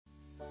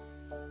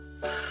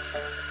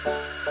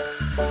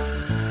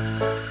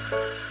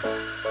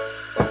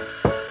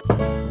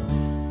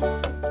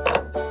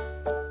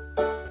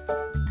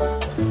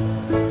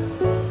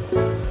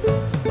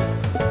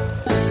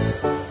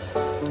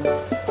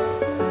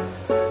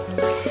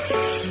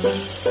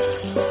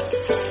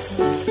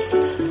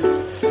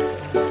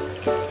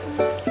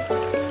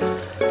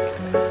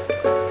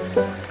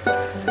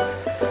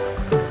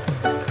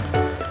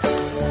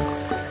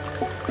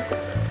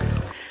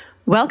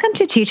Welcome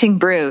to Teaching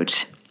Brood.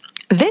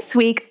 This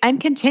week, I'm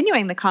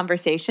continuing the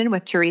conversation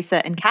with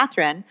Teresa and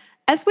Catherine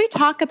as we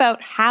talk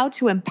about how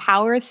to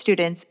empower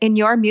students in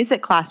your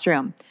music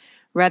classroom.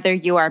 Whether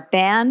you are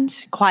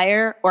band,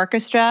 choir,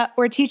 orchestra,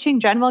 or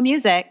teaching general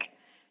music,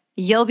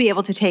 you'll be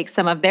able to take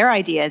some of their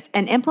ideas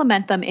and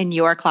implement them in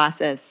your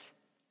classes.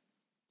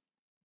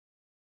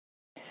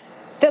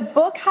 The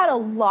book had a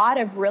lot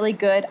of really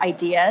good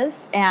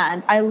ideas,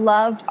 and I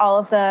loved all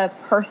of the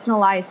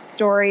personalized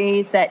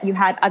stories that you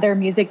had other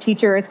music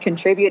teachers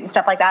contribute and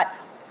stuff like that.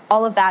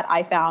 All of that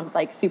I found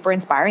super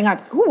inspiring.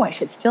 I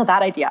should steal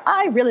that idea.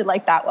 I really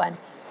like that one.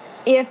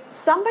 If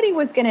somebody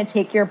was going to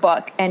take your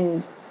book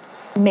and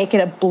make it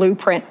a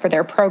blueprint for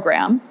their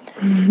program,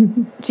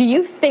 do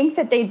you think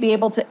that they'd be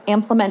able to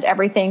implement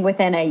everything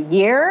within a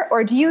year,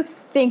 or do you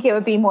think it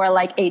would be more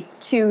like a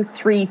 2,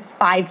 3,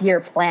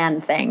 5-year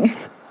plan thing?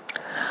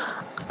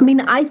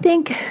 I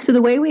think, so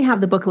the way we have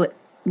the book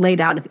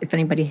laid out, if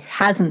anybody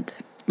hasn't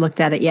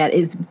looked at it yet,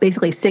 is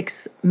basically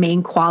 6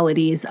 main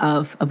qualities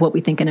of what we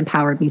think an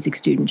empowered music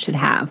student should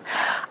have.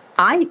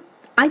 I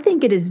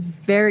think it is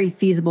very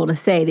feasible to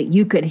say that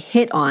you could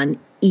hit on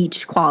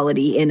each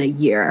quality in a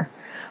year,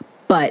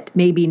 but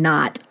maybe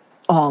not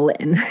all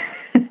in.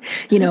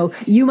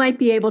 You might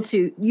be able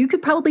to, you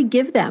could probably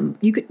give them,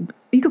 you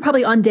could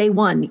probably on day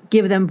 1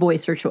 give them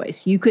voice or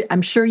choice.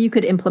 I'm sure you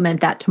could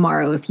implement that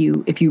tomorrow if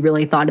you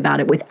really thought about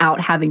it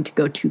without having to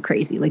go too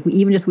crazy.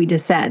 We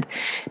just said,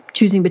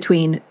 choosing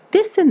between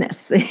this and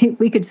this,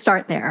 we could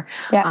start there.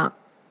 Yeah.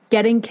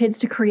 Getting kids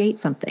to create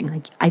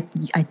something. I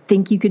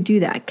think you could do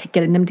that,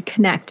 getting them to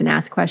connect and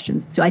ask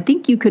questions. So I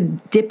think you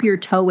could dip your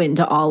toe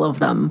into all of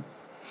them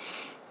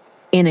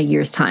in a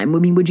year's time.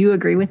 Would you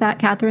agree with that,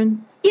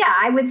 Catherine? Yeah,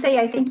 I would say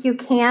I think you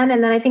can.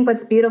 And then I think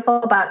what's beautiful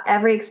about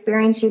every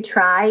experience you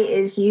try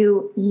is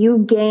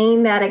you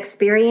gain that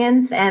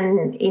experience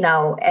and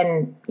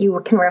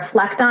you can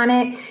reflect on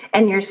it,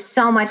 and you're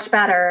so much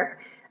better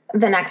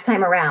the next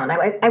time around.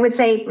 I would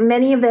say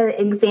many of the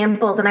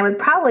examples, and I would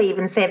probably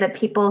even say that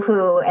people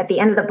who at the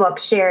end of the book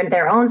shared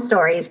their own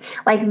stories,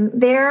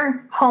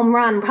 their home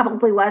run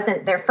probably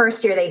wasn't their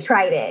first year they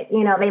tried it.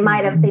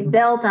 They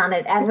built on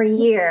it every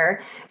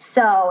year.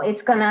 So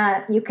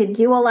you could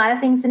do a lot of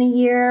things in a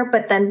year,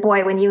 but then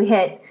boy, when you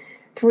hit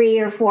 3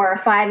 or 4 or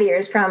 5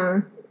 years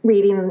from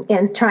reading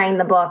and trying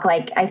the book,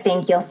 I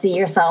think you'll see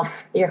your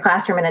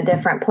classroom in a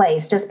different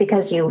place just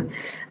because you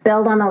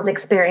build on those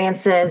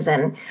experiences.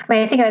 And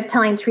I think I was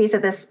telling Teresa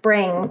this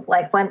spring,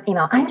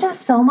 I'm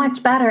just so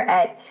much better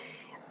at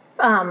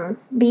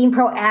being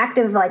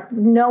proactive,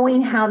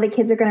 knowing how the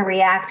kids are going to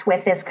react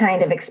with this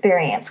kind of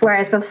experience.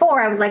 Whereas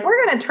before I was we're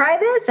going to try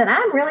this and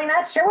I'm really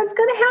not sure what's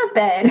going to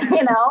happen,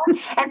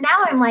 and now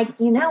I'm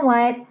you know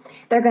what?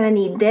 They're going to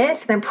need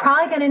this. They're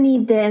probably going to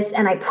need this.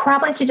 And I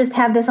probably should just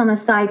have this on the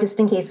side just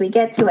in case we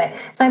get to it.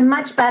 So I'm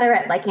much better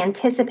at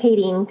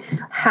anticipating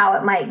how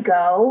it might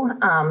go.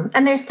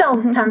 And there's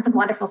still tons of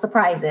wonderful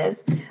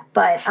surprises,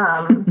 but,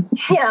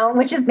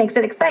 which just makes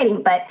it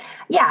exciting. But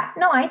yeah,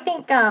 no, I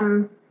think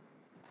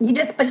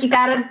you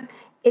gotta,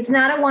 it's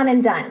not a one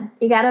and done.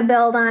 You got to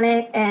build on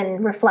it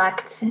and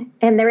reflect.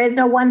 And there is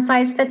no one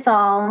size fits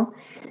all.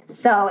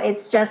 So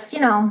it's just,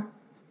 how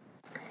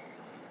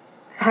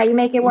you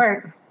make it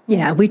work.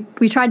 Yeah, we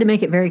tried to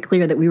make it very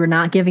clear that we were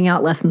not giving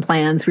out lesson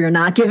plans. We were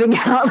not giving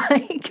out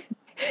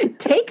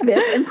take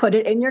this and put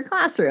it in your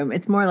classroom.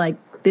 It's more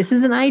this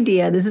is an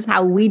idea. This is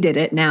how we did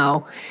it.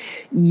 Now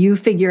you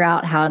figure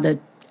out how to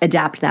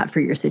adapt that for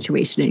your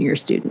situation and your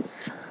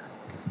students.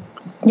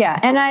 Yeah,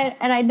 and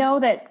I know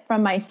that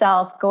from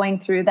myself going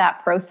through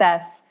that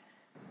process,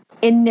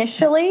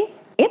 initially,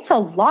 it's a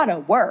lot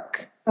of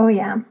work. Oh,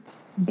 yeah.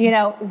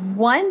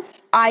 Once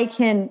I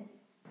can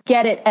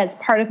get it as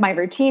part of my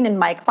routine and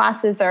my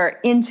classes are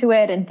into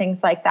it and things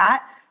like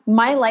that,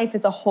 my life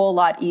is a whole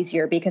lot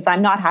easier because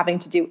I'm not having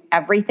to do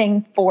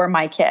everything for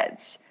my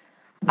kids.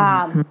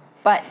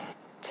 But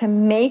to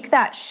make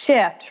that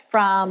shift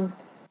from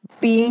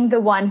being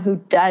the one who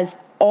does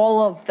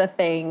all of the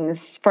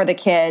things for the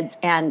kids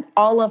and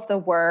all of the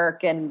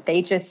work, and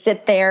they just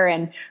sit there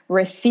and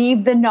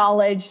receive the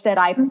knowledge that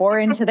I pour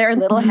into their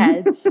little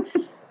heads.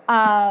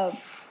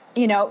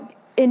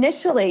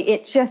 Initially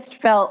it just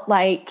felt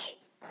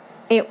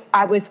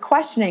I was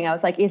questioning. I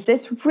was is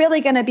this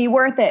really going to be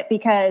worth it?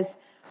 Because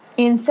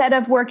instead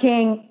of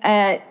working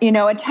a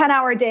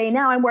 10-hour day,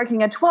 now I'm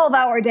working a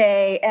 12-hour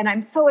day and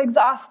I'm so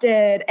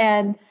exhausted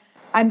and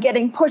I'm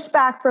getting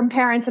pushback from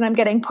parents and I'm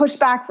getting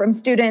pushback from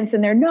students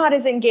and they're not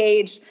as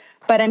engaged,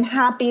 but I'm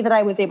happy that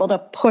I was able to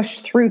push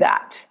through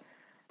that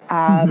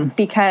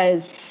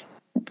because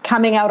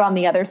coming out on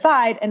the other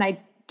side, and I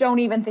don't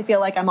even feel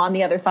like I'm on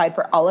the other side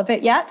for all of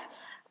it yet,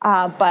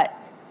 but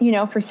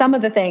for some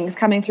of the things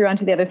coming through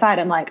onto the other side,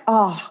 I'm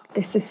oh,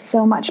 this is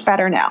so much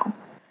better now.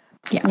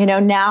 Yeah.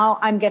 Now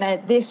I'm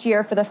this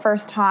year for the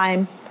first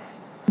time,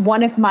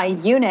 one of my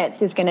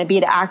units is going to be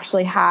to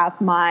actually have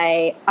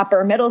my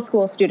upper middle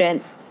school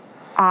students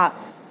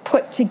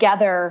put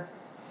together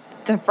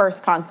the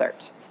first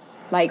concert,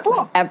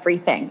 cool.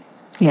 Everything.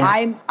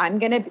 Yeah.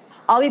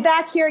 I'll be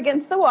back here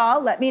against the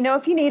wall. Let me know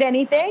if you need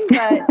anything.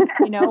 But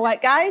you know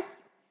what, guys?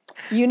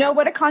 You know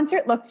what a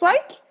concert looks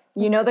like.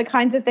 You know the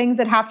kinds of things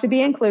that have to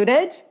be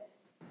included.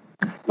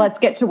 Let's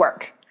get to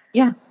work.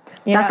 Yeah,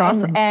 that's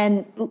awesome.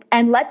 And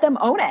let them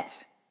own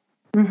it.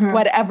 Mm-hmm.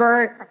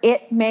 Whatever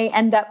it may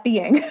end up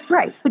being.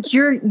 Right. But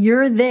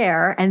you're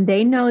there and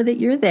they know that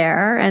you're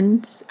there.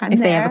 And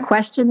if they have a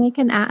question they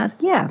can ask.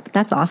 Yeah,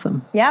 that's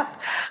awesome.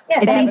 Yep. Yeah,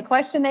 if they have a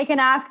question they can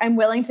ask. I'm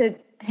willing to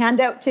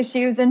hand out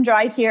tissues and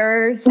dry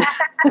tears.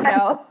 You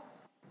know,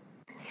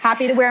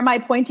 happy to wear my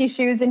pointy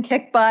shoes and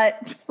kick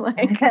butt.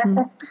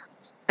 I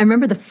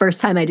remember the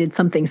first time I did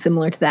something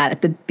similar to that.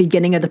 At the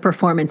beginning of the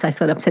performance, I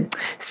stood up and said,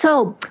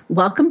 so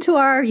welcome to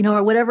our,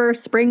 or whatever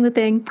spring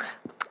thing.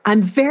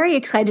 I'm very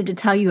excited to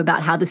tell you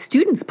about how the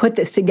students put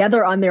this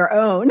together on their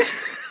own.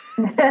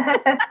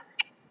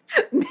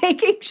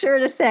 Making sure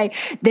to say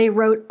they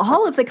wrote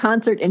all of the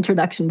concert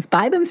introductions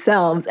by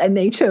themselves and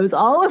they chose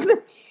all of the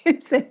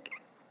music.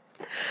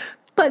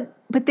 But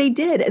they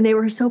did, and they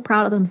were so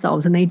proud of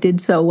themselves and they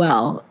did so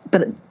well.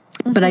 But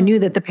I knew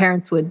that the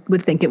parents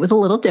would think it was a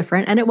little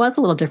different, and it was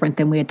a little different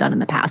than we had done in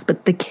the past.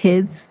 But the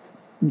kids,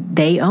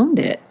 they owned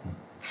it.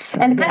 So,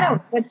 and kind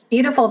of what's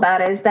beautiful about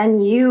it is then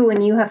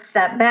when you have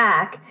stepped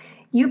back,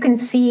 you can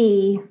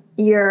see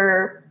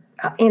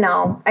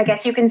I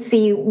guess you can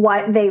see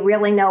what they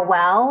really know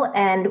well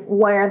and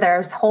where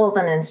there's holes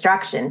in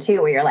instruction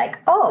too, where you're like,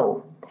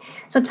 oh,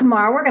 so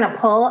tomorrow we're going to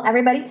pull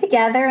everybody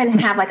together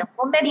and have like a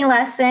little mini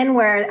lesson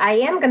where I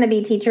am going to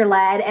be teacher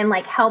led and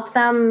like help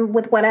them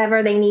with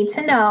whatever they need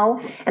to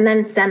know and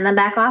then send them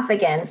back off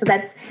again. So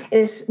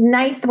it's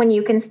nice when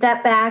you can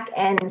step back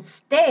and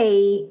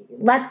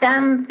let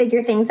them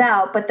figure things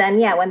out. But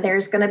then, when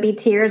there's going to be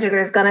tears or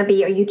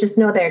you just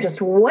know they're just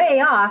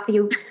way off,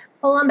 you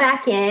pull them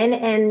back in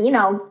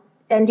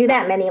and do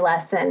that mini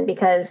lesson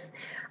because,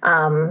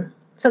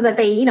 so that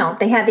they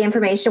have the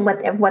information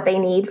of what they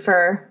need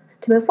to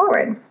move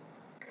forward.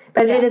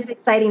 But it is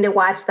exciting to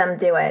watch them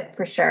do it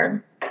for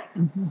sure.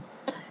 Mm-hmm.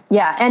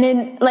 Yeah. And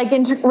in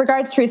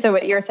regards, Teresa,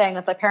 what you're saying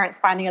with the parents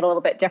finding it a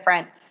little bit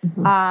different.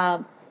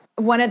 Mm-hmm.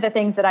 One of the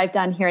things that I've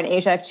done here in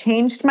Asia, I've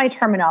changed my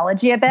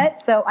terminology a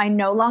bit. So I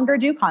no longer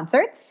do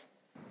concerts.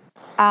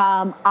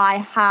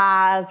 I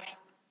have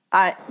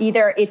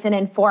either it's an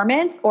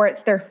informant or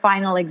it's their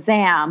final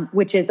exam,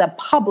 which is a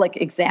public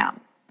exam.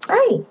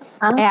 Nice.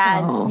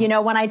 And,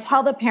 when I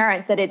tell the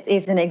parents that it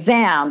is an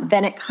exam,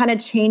 then it kind of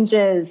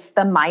changes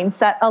the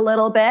mindset a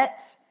little bit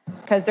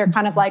because they're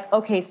kind of like,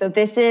 okay, so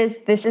this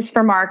is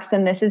for marks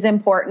and this is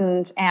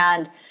important.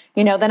 And,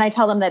 then I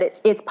tell them that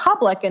it's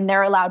public and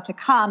they're allowed to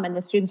come and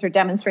the students are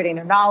demonstrating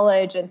their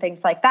knowledge and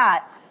things like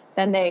that.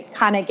 Then they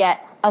kind of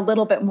get a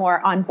little bit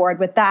more on board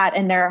with that.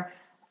 And they're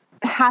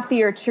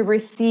happier to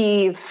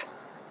receive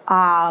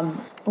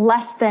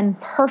less than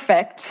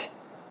perfect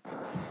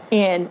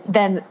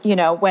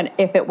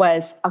if it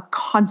was a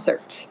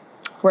concert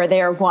where they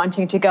are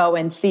wanting to go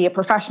and see a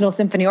professional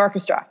symphony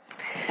orchestra.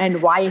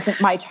 And why isn't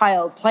my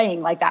child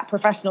playing like that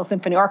professional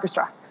symphony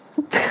orchestra?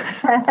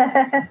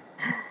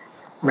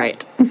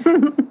 Right.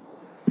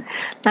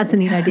 That's a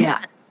neat idea.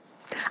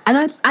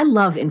 And I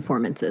love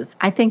informances.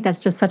 I think that's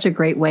just such a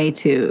great way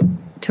to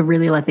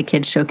really let the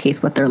kids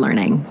showcase what they're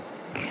learning.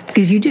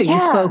 Because you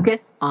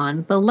focus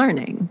on the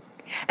learning.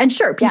 And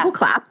sure, people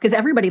clap because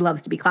everybody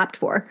loves to be clapped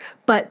for,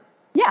 but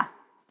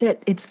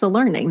that it's the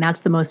learning. That's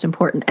the most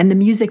important. And the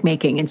music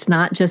making, it's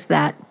not just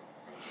that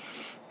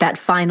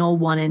final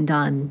one and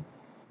done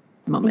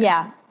moment.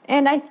 Yeah.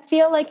 And I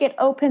feel like it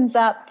opens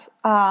up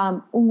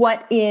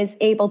what is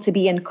able to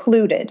be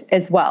included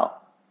as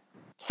well.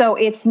 So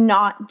it's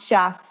not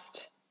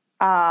just,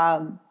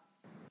 come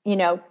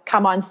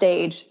on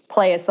stage,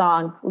 play a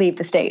song, leave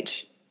the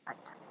stage.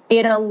 Right.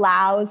 It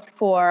allows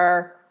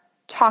for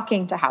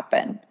talking to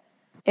happen.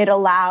 It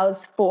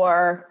allows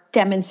for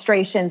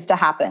demonstrations to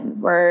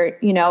happen where,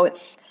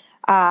 it's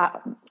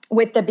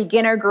with the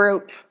beginner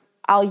group,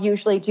 I'll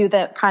usually do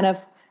the kind of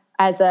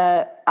as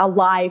a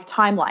live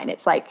timeline.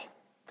 It's like,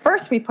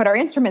 first we put our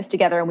instruments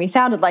together and we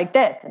sounded like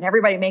this and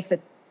everybody makes a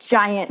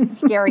giant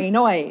scary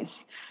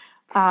noise,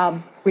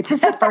 which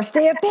is the first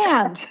day of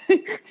band,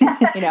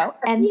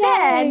 and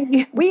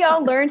then we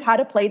all learned how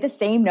to play the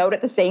same note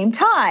at the same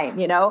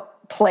time,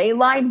 play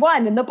line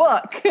 1 in the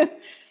book,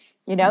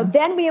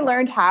 then we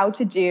learned how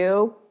to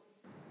do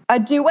a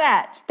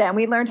duet. Then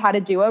we learned how to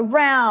do a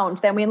round.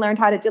 Then we learned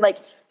how to do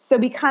so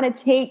we kind of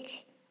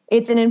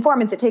it's an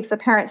informant. It takes the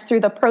parents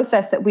through the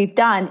process that we've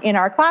done in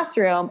our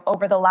classroom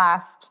over the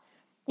last,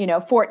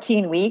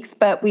 14 weeks,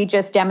 but we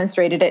just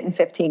demonstrated it in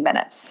 15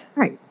 minutes.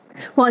 Right.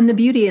 Well, and the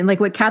beauty and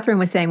what Catherine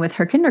was saying with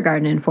her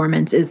kindergarten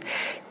informants is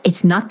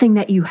it's nothing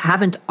that you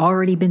haven't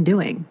already been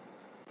doing.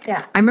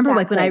 Yeah. I remember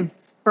when I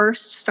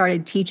first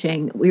started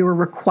teaching, we were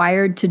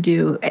required to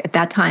do at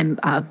that time,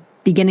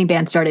 beginning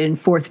band started in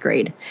 4th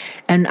grade.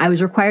 And I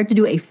was required to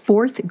do a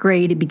 4th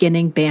grade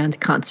beginning band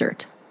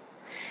concert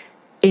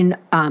in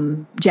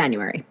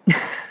January.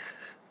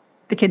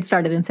 The kids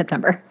started in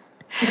September.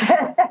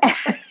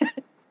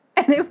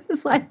 And it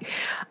was like,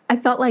 I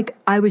felt like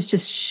I was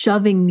just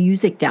shoving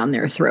music down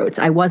their throats.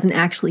 I wasn't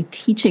actually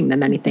teaching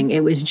them anything.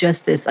 It was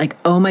just this like,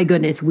 oh my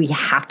goodness, we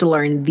have to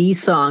learn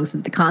these songs.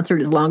 The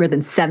concert is longer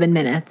than 7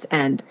 minutes.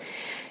 And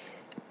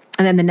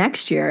then the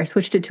next year I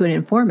switched it to an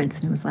Informants,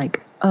 and it was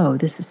like, oh,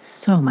 this is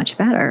so much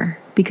better,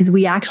 because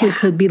we actually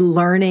could be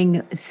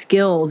learning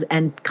skills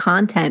and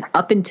content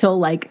up until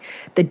like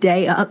the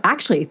day of.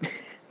 Actually,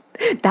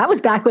 that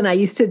was back when I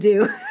used to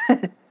do,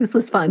 this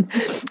was fun.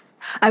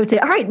 I would say,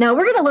 all right, now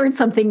we're going to learn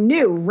something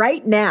new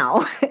right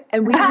now.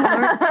 And we would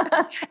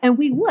learn, and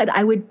we would.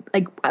 I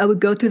would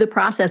go through the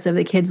process of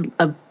the kids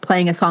of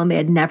playing a song they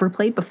had never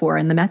played before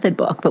in the method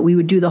book, but we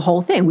would do the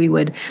whole thing. We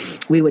would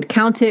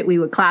count it, we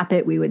would clap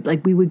it, we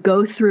would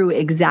go through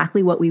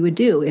exactly what we would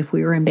do if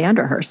we were in band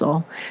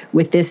rehearsal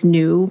with this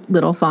new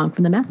little song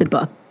from the method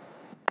book.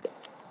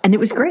 And it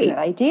was great. Good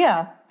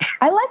idea.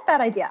 I like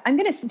that idea. I'm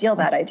going to steal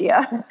that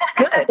idea.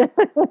 Good.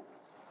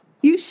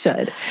 You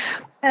should.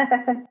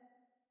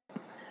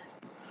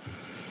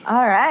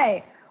 All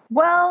right.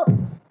 Well,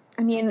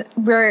 I mean,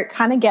 we're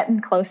kind of getting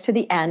close to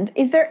the end.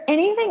 Is there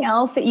anything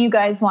else that you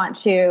guys want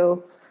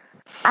to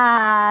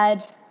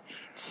add,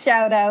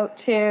 shout out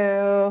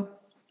to?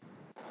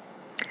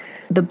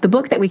 The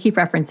book that we keep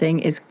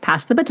referencing is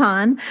Pass the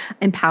Baton,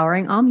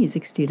 Empowering All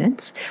Music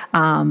Students.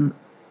 Catherine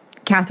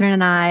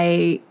and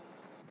I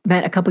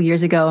met a couple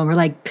years ago and we're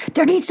like,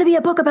 there needs to be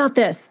a book about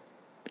this.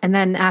 And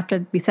then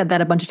after we said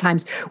that a bunch of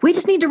times, we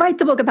just need to write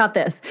the book about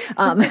this.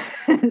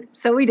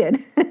 So we did.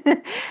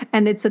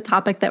 And it's a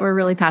topic that we're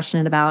really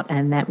passionate about,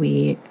 and that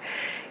we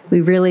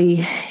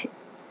really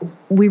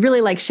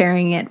like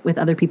sharing it with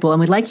other people,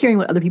 and we like hearing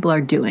what other people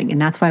are doing.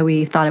 And that's why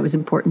we thought it was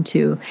important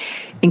to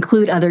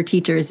include other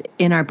teachers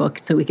in our book,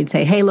 so we could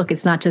say, hey, look,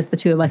 it's not just the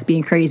two of us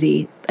being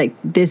crazy. Like,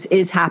 this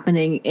is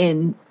happening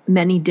in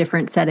many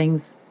different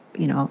settings,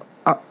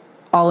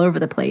 all over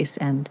the place.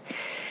 And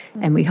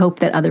we hope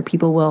that other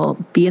people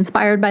will be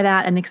inspired by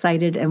that and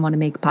excited and want to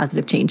make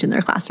positive change in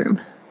their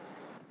classroom.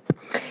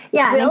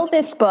 Yeah. Will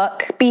this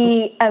book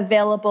be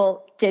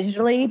available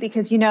digitally?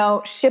 Because,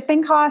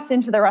 shipping costs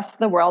into the rest of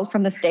the world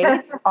from the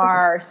States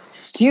are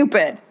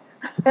stupid.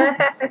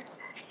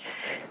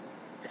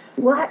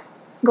 What?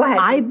 Go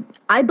ahead.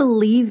 I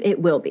believe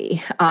it will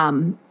be.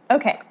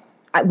 Okay.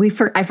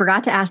 I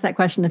forgot to ask that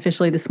question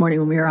officially this morning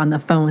when we were on the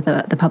phone with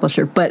the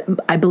publisher, but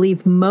I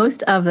believe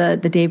most of the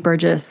Dave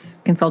Burgess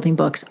consulting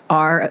books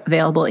are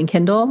available in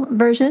Kindle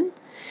version.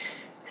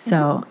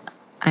 So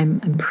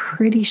I'm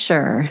pretty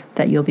sure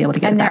that you'll be able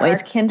to get it that way. And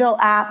there are Kindle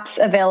apps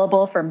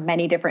available for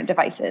many different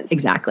devices.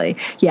 Exactly.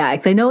 Yeah,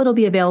 because I know it'll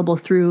be available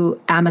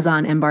through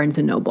Amazon and Barnes &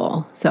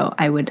 Noble. So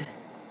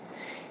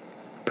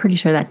pretty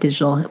sure that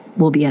digital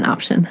will be an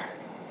option.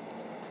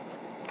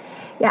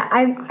 Yeah,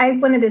 I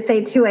wanted to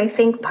say, too, I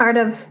think part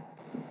of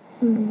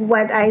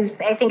what I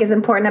think is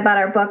important about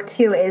our book,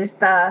 too, is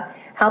the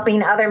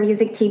helping other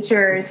music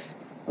teachers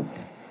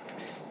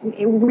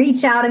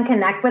reach out and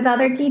connect with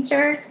other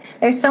teachers.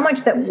 There's so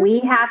much that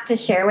we have to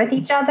share with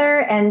each other,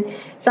 and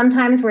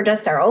sometimes we're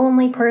just our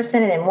only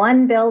person in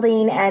one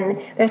building,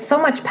 and there's so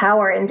much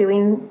power in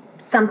doing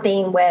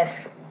something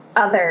with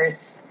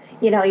others.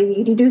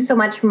 You do so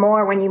much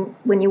more when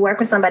you work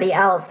with somebody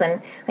else.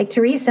 And like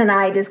Teresa and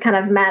I just kind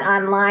of met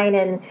online,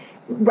 and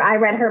I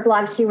read her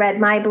blog, she read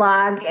my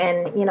blog,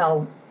 and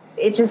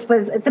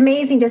it's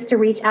amazing just to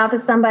reach out to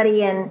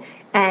somebody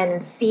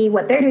and see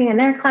what they're doing in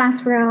their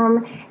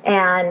classroom,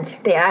 and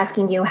they're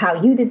asking you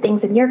how you did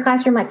things in your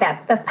classroom. Like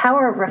that, the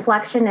power of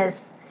reflection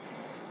is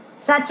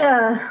such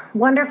a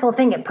wonderful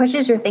thing. It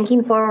pushes your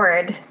thinking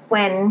forward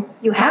when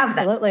you have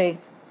that. Absolutely.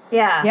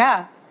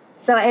 Yeah.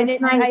 So it's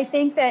nice. I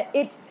think that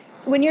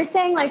when you're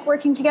saying like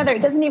working together,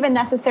 it doesn't even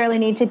necessarily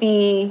need to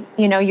be,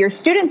 your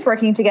students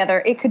working together.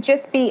 It could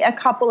just be a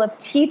couple of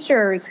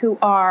teachers who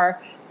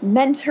are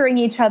mentoring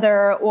each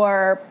other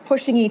or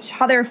pushing each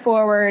other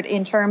forward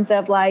in terms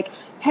of like,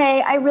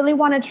 hey, I really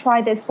want to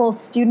try this whole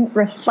student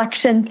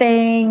reflection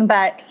thing,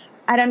 but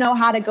I don't know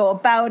how to go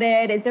about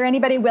it. Is there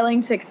anybody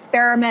willing to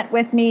experiment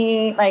with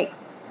me? Like,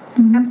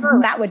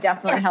 absolutely, that would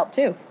definitely help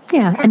too.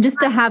 Yeah, and just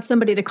to have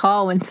somebody to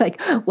call when it's like,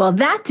 well,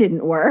 that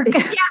didn't work.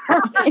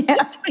 Yeah.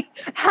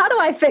 How do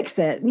I fix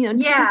it?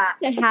 Just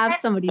to have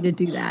somebody to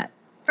do that.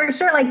 For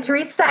sure. Like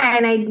Teresa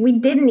and we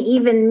didn't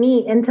even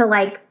meet until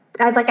I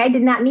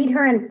did not meet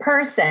her in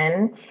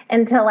person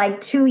until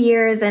like 2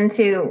 years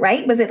into,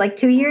 right? Was it like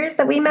 2 years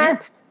that we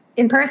met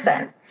in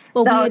person?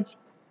 Well, so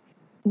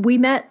we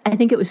met, I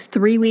think it was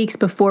 3 weeks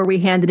before we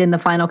handed in the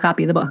final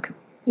copy of the book.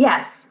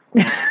 Yes.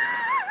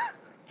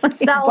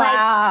 So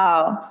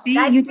wow.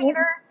 I meet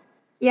her.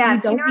 Yeah,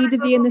 you don't need to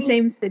be in the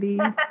same city.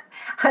 I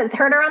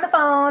heard her on the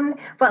phone,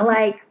 but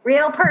like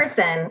real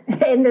person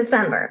in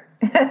December.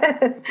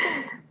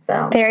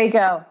 So there you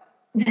go.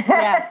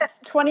 Yes,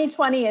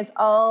 2020 is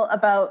all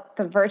about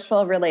the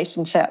virtual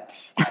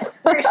relationships.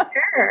 For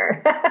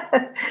sure.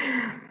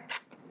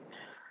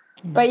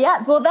 But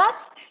yeah, well,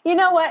 you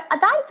know what?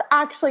 That's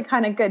actually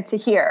kind of good to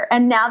hear.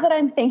 And now that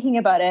I'm thinking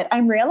about it,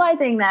 I'm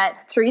realizing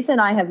that Teresa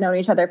and I have known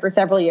each other for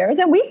several years,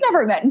 and we've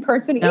never met in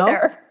person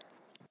either.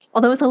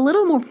 Although it's a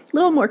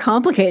little more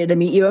complicated to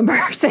meet you in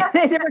person.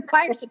 It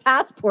requires a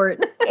passport.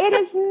 It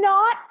is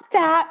not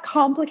that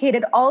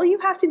complicated. All you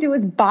have to do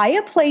is buy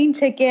a plane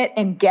ticket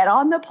and get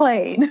on the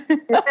plane.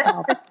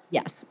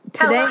 Yes.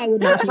 Today I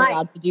would not be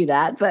allowed to do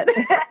that, but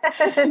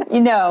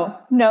no,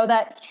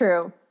 that's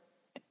true.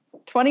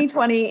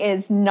 2020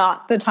 is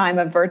not the time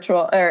of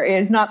virtual, or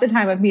is not the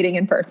time of meeting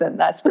in person.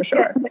 That's for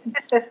sure.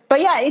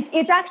 But yeah,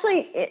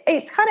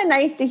 it's kind of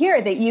nice to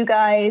hear that you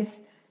guys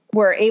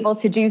were able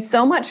to do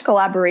so much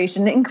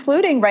collaboration,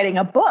 including writing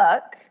a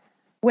book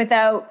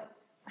without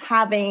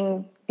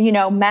having,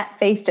 met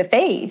face to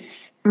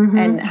face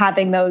and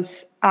having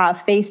those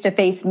face to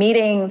face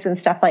meetings and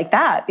stuff like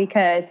that.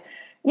 Because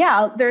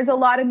there's a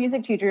lot of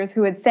music teachers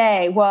who would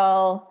say,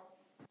 well,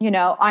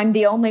 I'm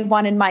the only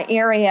one in my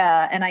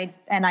area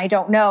and I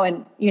don't know.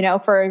 And,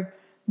 for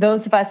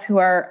those of us who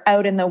are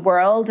out in the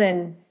world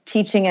and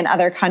teaching in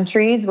other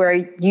countries where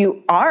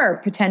you are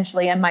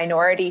potentially a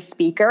minority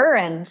speaker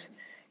and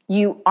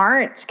you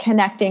aren't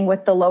connecting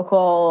with the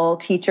local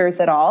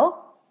teachers at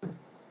all,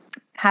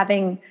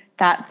 having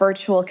that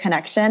virtual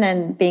connection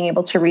and being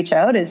able to reach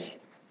out is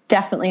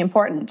definitely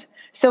important.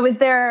 So is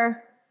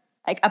there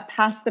like a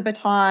pass the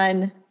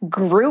baton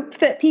group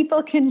that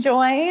people can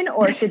join,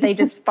 or should they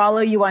just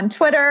follow you on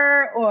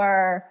Twitter,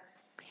 or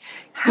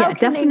how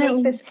can they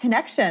make this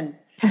connection?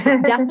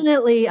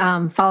 Definitely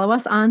follow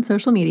us on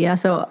social media.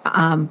 So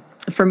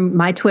from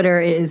my Twitter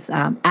is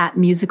at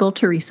Musical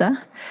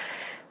Teresa.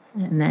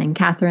 And then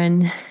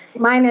Catherine.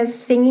 Mine is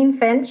Singing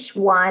Finch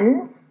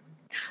 1.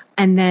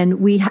 And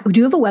then we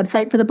do have a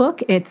website for the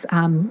book. It's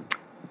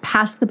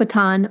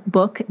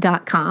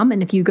passthebatonbook.com.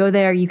 And if you go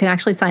there, you can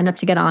actually sign up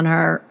to get on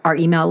our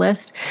email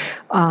list.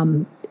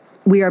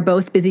 We are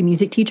both busy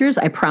music teachers.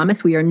 I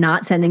promise we are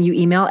not sending you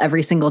email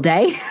every single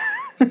day.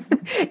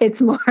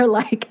 It's more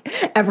like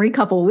every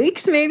couple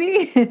weeks,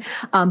 maybe.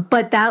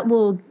 But that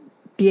will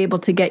be able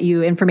to get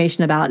you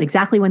information about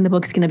exactly when the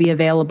book's going to be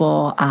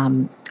available,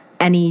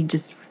 any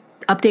just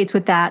updates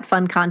with that,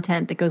 fun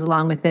content that goes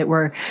along with it.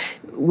 We're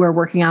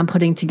working on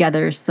putting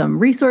together some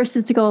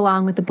resources to go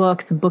along with the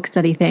book, some book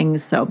study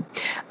things. So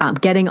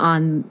getting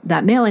on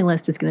that mailing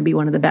list is going to be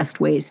one of the best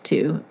ways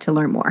to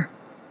learn more.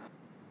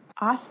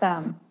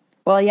 Awesome.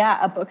 Well, yeah,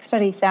 a book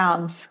study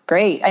sounds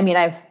great. I mean,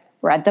 I've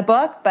read the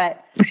book,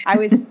 but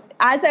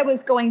as I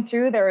was going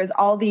through, there was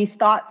all these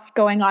thoughts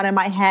going on in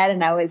my head,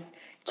 and I was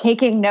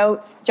taking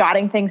notes,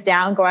 jotting things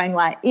down, going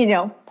like,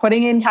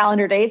 putting in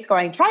calendar dates,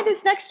 going, try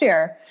this next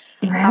year.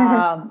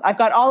 I've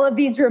got all of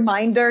these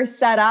reminders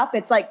set up.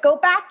 It's like, go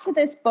back to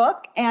this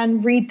book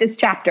and read this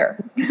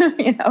chapter,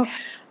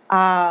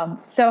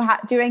 So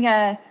doing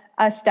a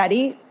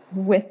study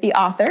with the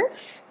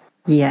authors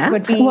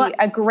would be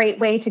a great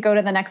way to go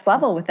to the next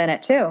level within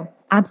it too.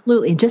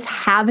 Absolutely. Just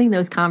having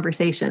those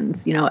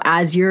conversations,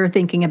 as you're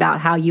thinking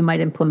about how you might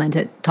implement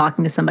it,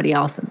 talking to somebody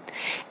else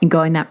and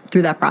going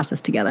through that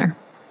process together.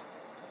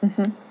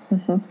 Mm-hmm.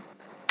 Mm-hmm.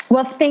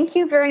 Well, thank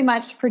you very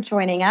much for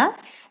joining us.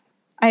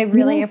 I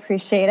really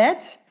appreciate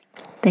it.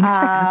 Thanks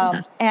for having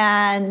us.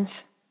 And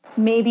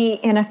maybe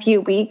in a few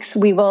weeks,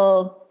 we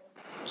will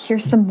hear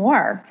some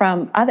more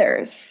from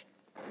others.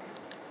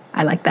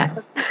 I like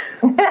that.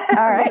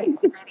 All right.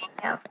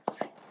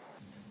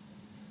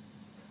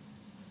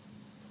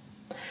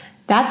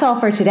 That's all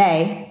for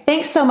today.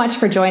 Thanks so much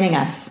for joining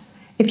us.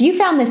 If you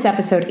found this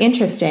episode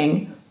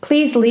interesting,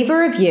 please leave a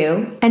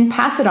review and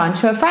pass it on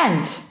to a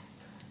friend.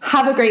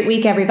 Have a great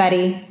week,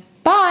 everybody.